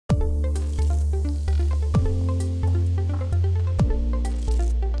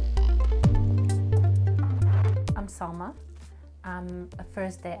Selma. I'm a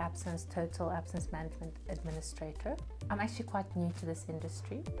first day absence, total absence management administrator. I'm actually quite new to this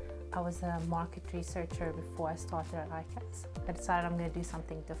industry. I was a market researcher before I started at ICAS. I decided I'm going to do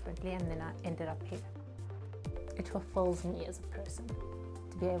something differently, and then I ended up here. It fulfills me as a person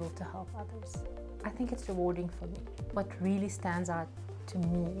to be able to help others. I think it's rewarding for me. What really stands out to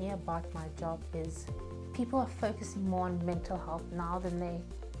me about my job is people are focusing more on mental health now than they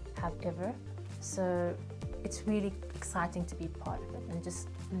have ever. So it's really exciting to be part of it and just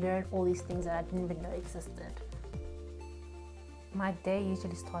learn all these things that I didn't even know existed. My day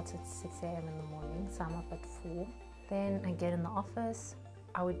usually starts at 6 a.m. in the morning, so I'm up at 4. Then I get in the office.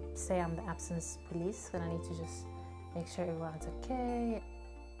 I would say I'm the absence police, and I need to just make sure everyone's okay.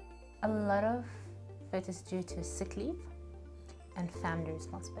 A lot of it is due to sick leave and family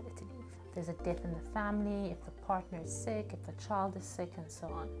responsibility leave. There's a death in the family, if the partner is sick, if the child is sick, and so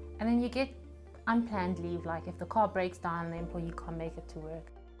on. And then you get unplanned leave, like if the car breaks down and the employee can't make it to work.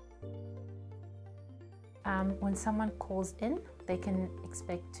 When someone calls in, they can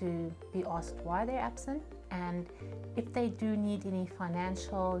expect to be asked why they're absent, and if they do need any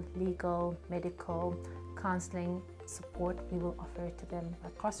financial, legal, medical, counselling support, we will offer it to them by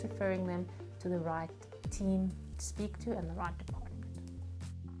cross-referring them to the right team to speak to and the right department.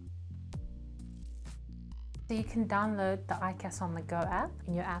 So you can download the ICAS on the Go app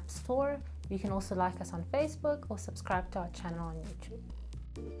in your app store. You can also like us on Facebook or subscribe to our channel on YouTube.